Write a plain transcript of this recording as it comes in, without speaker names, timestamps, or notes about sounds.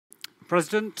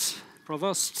President,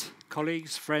 Provost,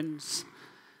 colleagues, friends,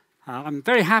 I'm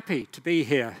very happy to be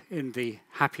here in the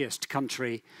happiest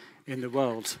country in the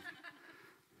world.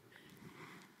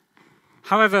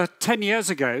 However, 10 years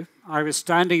ago, I was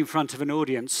standing in front of an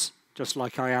audience, just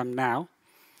like I am now,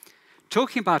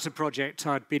 talking about a project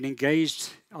I'd been engaged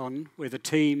on with a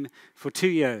team for 2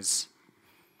 years.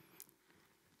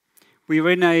 We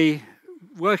were in a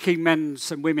working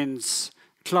men's and women's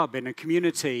club in a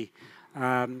community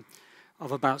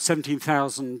of about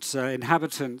 17,000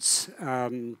 inhabitants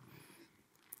in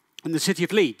the city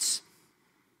of Leeds.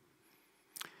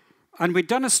 And we'd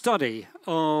done a study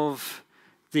of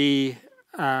the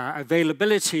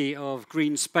availability of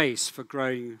green space for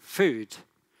growing food.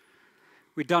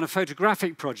 We'd done a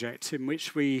photographic project in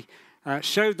which we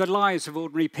showed the lives of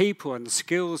ordinary people and the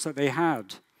skills that they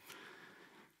had.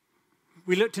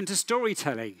 We looked into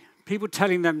storytelling, people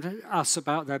telling us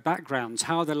about their backgrounds,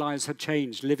 how their lives had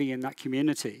changed living in that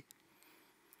community.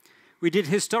 We did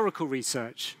historical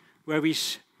research where we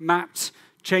mapped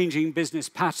changing business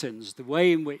patterns, the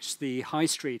way in which the high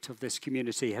street of this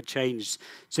community had changed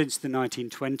since the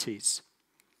 1920s.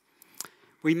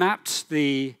 We mapped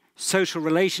the social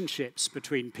relationships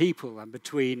between people and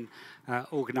between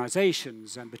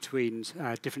organizations and between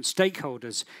different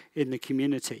stakeholders in the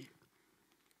community.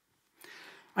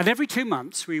 And every 2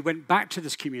 months, we went back to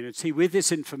this community with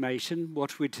this information,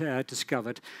 what we'd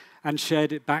discovered, and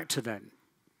shared it back to them,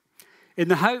 in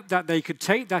the hope that they could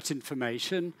take that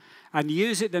information and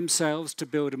use it themselves to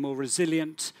build a more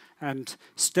resilient and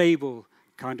stable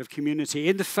kind of community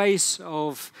in the face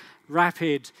of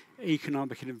rapid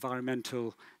economic and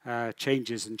environmental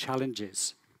changes and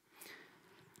challenges.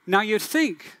 Now, you'd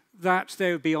think that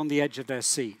they would be on the edge of their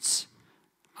seats,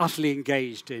 utterly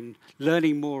engaged in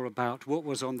learning more about what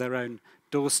was on their own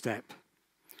doorstep.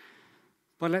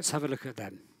 But let's have a look at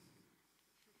them.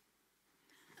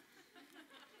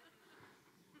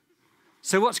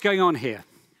 So what's going on here?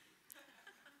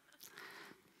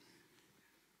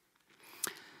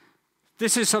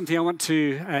 This is something I want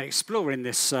to explore in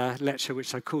this lecture,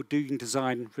 which I call Doing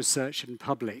Design Research in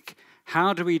Public.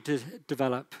 How do we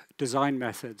develop design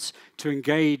methods to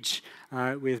engage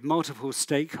with multiple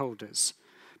stakeholders?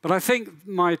 But I think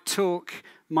my talk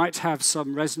might have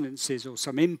some resonances or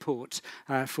some import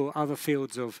for other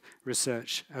fields of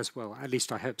research as well. At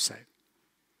least I hope so.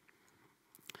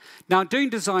 Now,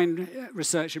 doing design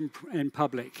research in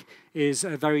public is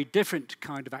a very different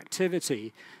kind of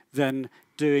activity than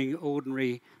doing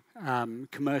ordinary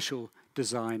commercial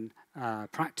design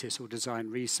practice or design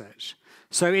research.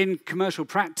 So in commercial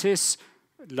practice,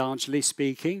 largely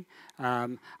speaking,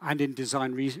 and in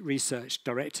design research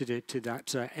directed it to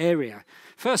that area.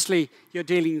 Firstly, you're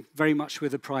dealing very much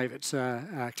with a private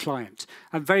client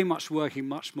and very much working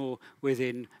much more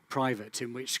within private,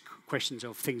 in which questions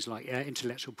of things like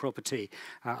intellectual property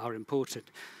are important.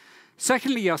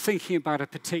 Secondly, you're thinking about a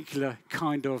particular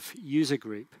kind of user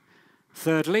group.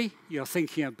 Thirdly, you're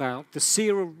thinking about the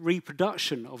serial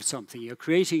reproduction of something. You're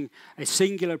creating a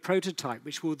singular prototype,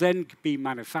 which will then be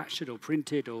manufactured or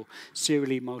printed or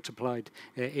serially multiplied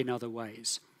in other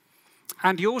ways.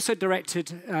 And you're also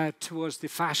directed towards the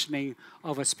fashioning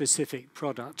of a specific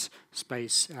product,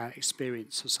 space,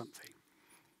 experience or something.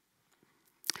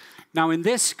 Now, in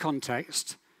this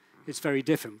context, it's very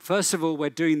different. First of all,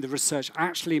 we're doing the research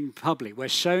actually in public. We're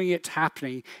showing it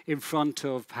happening in front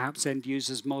of perhaps end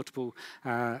users, multiple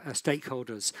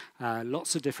stakeholders,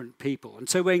 lots of different people. And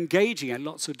so we're engaging at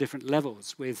lots of different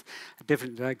levels with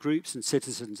different groups and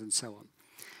citizens and so on.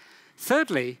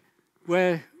 Thirdly,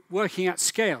 we're working at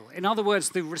scale. In other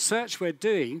words, the research we're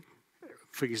doing,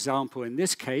 for example, in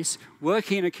this case,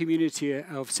 working in a community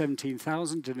of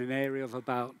 17,000 in an area of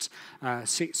about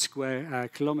 6 square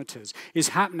kilometers, is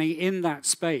happening in that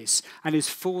space and is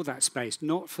for that space,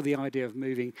 not for the idea of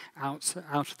moving out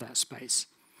of that space.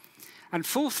 And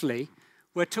fourthly,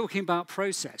 we're talking about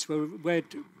process. We're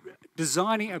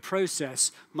designing a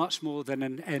process much more than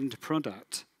an end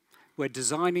product. We're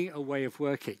designing a way of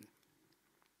working.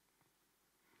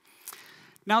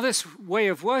 Now, this way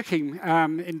of working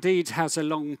indeed has a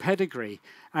long pedigree,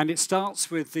 and it starts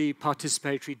with the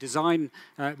participatory design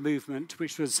movement,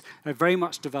 which was very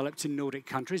much developed in Nordic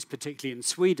countries, particularly in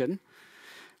Sweden.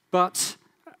 But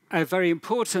a very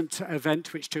important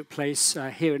event which took place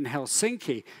here in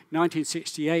Helsinki,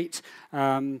 1968,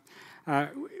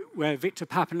 where Victor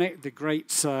Papanek, the great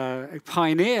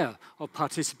pioneer of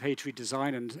participatory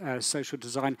design and social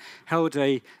design, held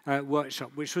a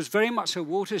workshop, which was very much a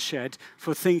watershed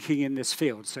for thinking in this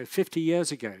field, so 50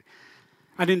 years ago.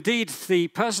 And indeed, the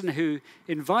person who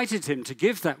invited him to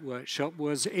give that workshop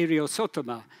was Yrjö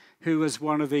Sotoma, who was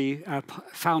one of the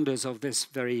founders of this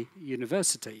very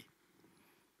university.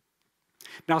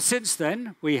 Now, since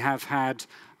then, we have had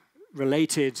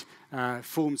related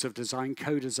forms of design: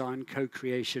 co-design,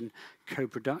 co-creation,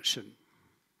 co-production.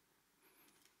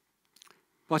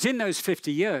 But in those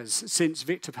 50 years, since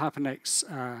Victor Papanek's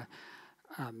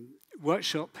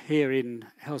workshop here in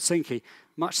Helsinki,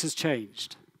 much has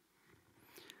changed.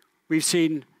 We've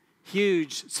seen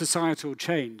huge societal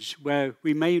change where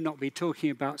we may not be talking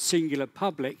about singular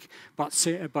public, but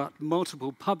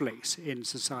multiple publics in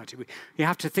society. We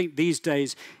have to think these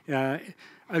days,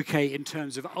 okay, in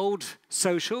terms of old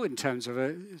social, in terms of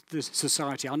the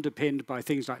society underpinned by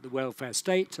things like the welfare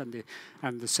state and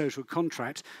the social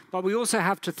contract, but we also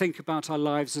have to think about our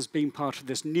lives as being part of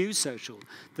this new social,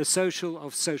 the social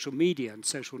of social media and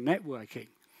social networking.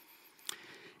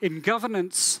 In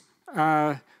governance,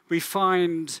 we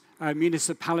find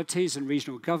municipalities and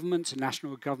regional governments and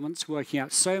national governments working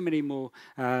out so many more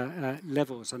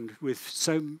levels and with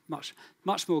so much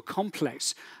more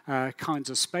complex kinds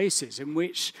of spaces in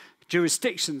which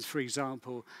jurisdictions, for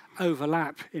example,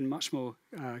 overlap in much more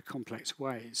complex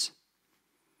ways.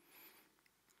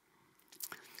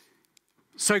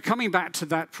 So coming back to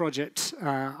that project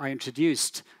I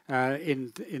introduced,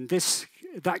 in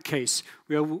that case,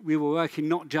 we were working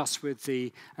not just with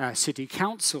the city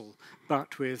council,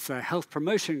 but with health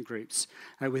promotion groups,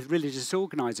 with religious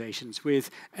organizations, with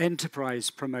enterprise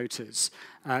promoters,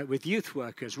 with youth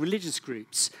workers, religious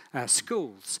groups,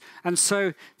 schools. And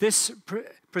so this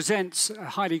presents a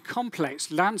highly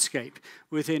complex landscape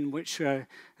within which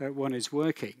one is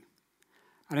working.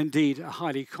 And indeed, a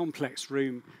highly complex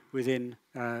room within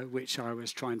which I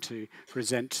was trying to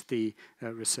present the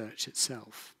research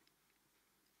itself.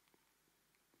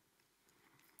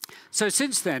 So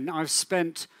since then, I've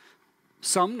spent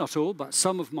some, not all, but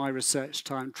some of my research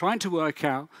time trying to work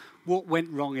out what went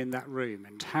wrong in that room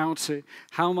and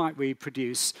how might we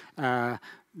produce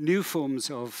new forms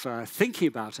of thinking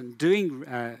about and doing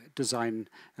design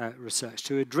research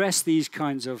to address these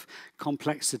kinds of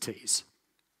complexities.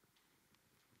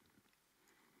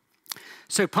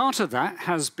 So part of that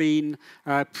has been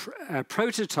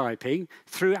prototyping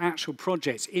through actual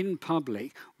projects in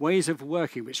public, ways of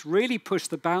working, which really push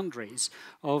the boundaries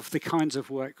of the kinds of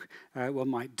work one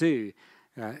might do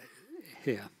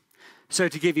here. So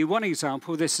to give you one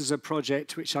example, this is a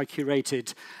project which I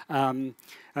curated,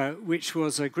 which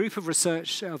was a group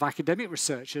of academic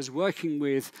researchers working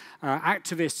with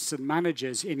activists and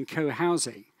managers in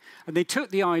co-housing. And they took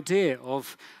the idea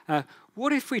of,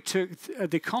 what if we took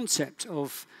the concept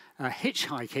of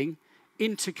hitchhiking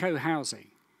into co-housing,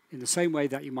 in the same way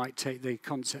that you might take the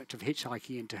concept of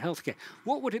hitchhiking into healthcare?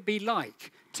 What would it be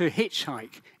like to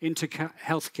hitchhike into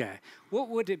healthcare? What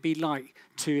would it be like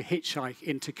to hitchhike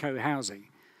into co-housing?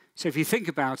 So if you think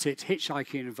about it,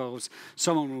 hitchhiking involves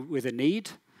someone with a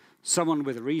need, someone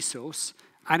with a resource,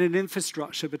 and an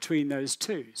infrastructure between those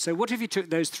two. So what if you took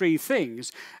those three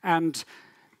things and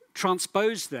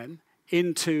transposed them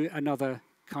into another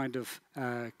kind of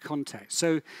context?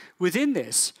 So within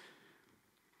this,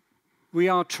 we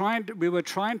were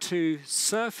trying to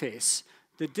surface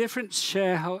the different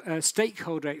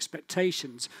stakeholder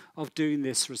expectations of doing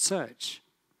this research,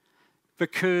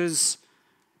 because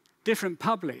different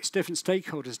publics, different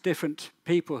stakeholders, different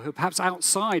people who perhaps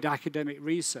outside academic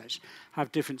research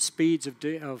have different speeds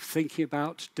of thinking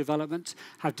about development,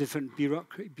 have different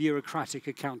bureaucratic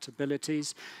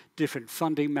accountabilities, different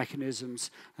funding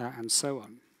mechanisms, and so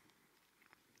on.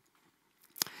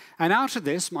 And out of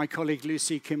this, my colleague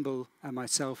Lucy Kimball and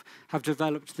myself have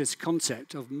developed this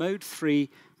concept of Mode 3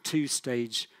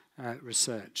 two-stage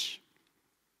research.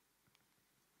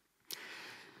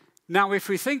 Now, if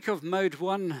we think of Mode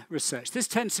 1 research, this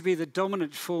tends to be the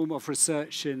dominant form of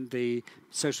research in the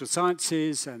social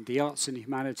sciences and the arts and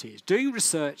humanities, doing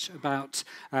research about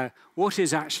what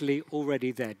is actually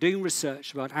already there, doing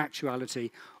research about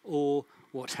actuality or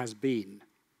what has been.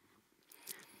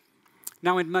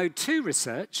 Now, in Mode 2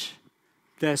 research,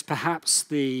 there's perhaps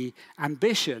the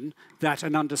ambition that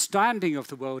an understanding of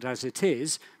the world as it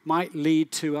is might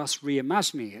lead to us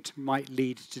reimagining it, might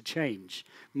lead to change,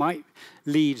 might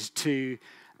lead to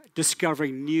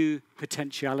discovering new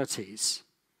potentialities.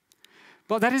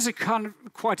 But that is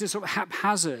quite a sort of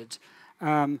haphazard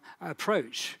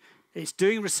approach. It's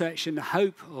doing research in the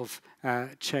hope of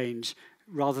change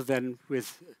rather than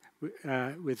with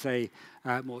a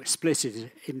more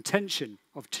explicit intention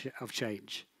of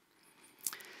change.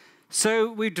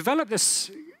 So we've developed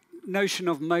this notion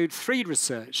of Mode 3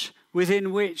 research,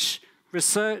 within which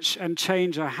research and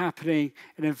change are happening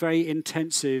in a very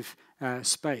intensive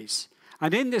space.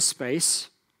 And in this space,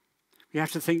 We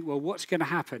have to think, well, what's going to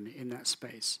happen in that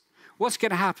space? What's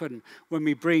going to happen when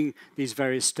we bring these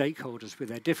various stakeholders with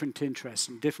their different interests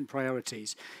and different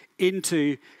priorities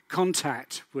into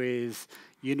contact with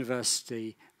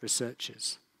university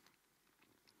researchers?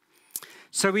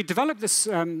 So we developed this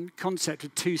concept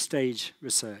of two-stage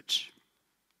research.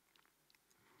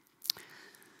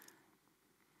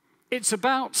 It's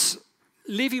about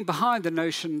leaving behind the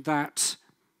notion that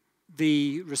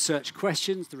the research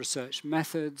questions, the research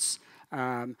methods,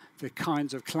 the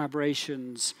kinds of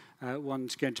collaborations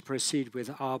one's going to proceed with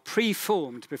are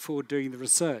pre-formed before doing the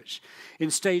research.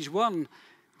 In stage one,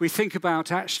 we think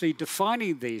about actually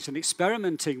defining these and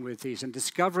experimenting with these and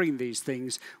discovering these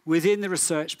things within the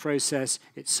research process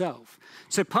itself.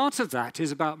 So part of that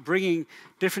is about bringing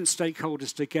different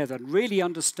stakeholders together and really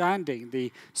understanding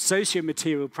the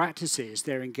socio-material practices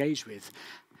they're engaged with.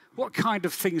 What kind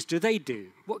of things do they do?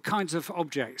 What kinds of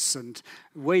objects and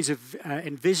ways of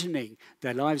envisioning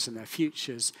their lives and their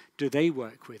futures do they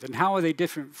work with? And how are they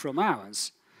different from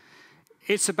ours?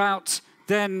 It's about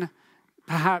then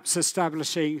perhaps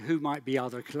establishing who might be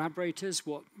other collaborators,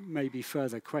 what may be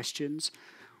further questions,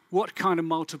 what kind of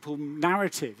multiple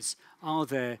narratives are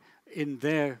there in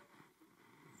their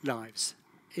lives,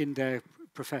 in their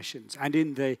professions, and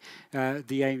in the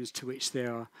aims to which they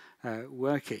are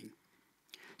working.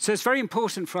 So it's very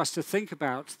important for us to think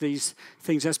about these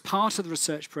things as part of the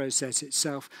research process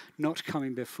itself, not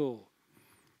coming before.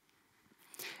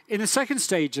 In the second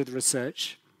stage of the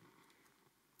research,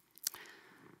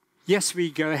 yes,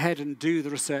 we go ahead and do the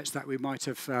research that we might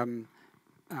have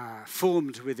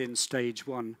formed within stage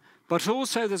one, but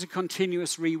also there's a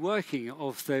continuous reworking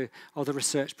of the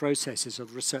research processes, of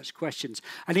the research questions,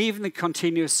 and even the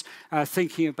continuous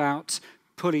thinking about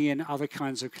pulling in other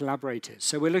kinds of collaborators.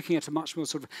 So we're looking at a much more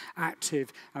sort of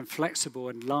active and flexible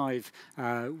and live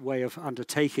way of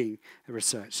undertaking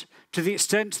research, to the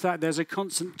extent that there's a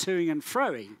constant toing and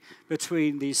froing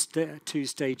between these two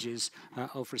stages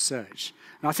of research.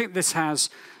 And I think this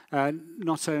has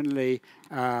not only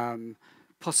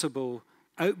possible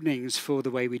openings for the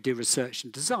way we do research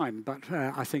and design, but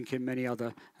I think in many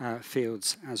other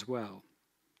fields as well.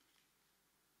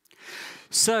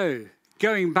 So,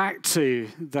 going back to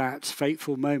that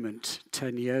fateful moment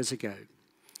 10 years ago,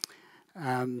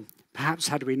 perhaps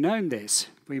had we known this,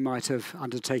 we might have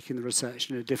undertaken the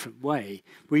research in a different way.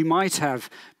 We might have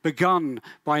begun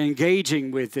by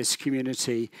engaging with this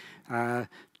community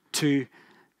to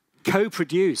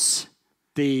co-produce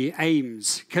the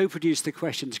aims, co-produce the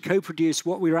questions, co-produce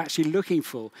what we were actually looking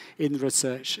for in the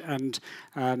research, and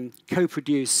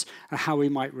co-produce how we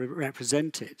might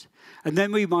represent it. And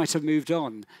then we might have moved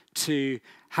on to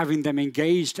having them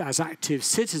engaged as active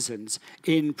citizens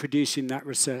in producing that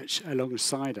research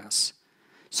alongside us.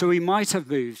 So we might have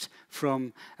moved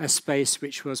from a space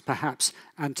which was perhaps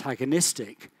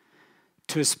antagonistic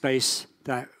to a space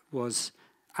that was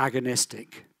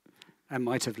agonistic and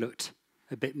might have looked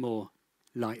a bit more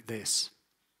like this.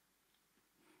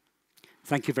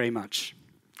 Thank you very much.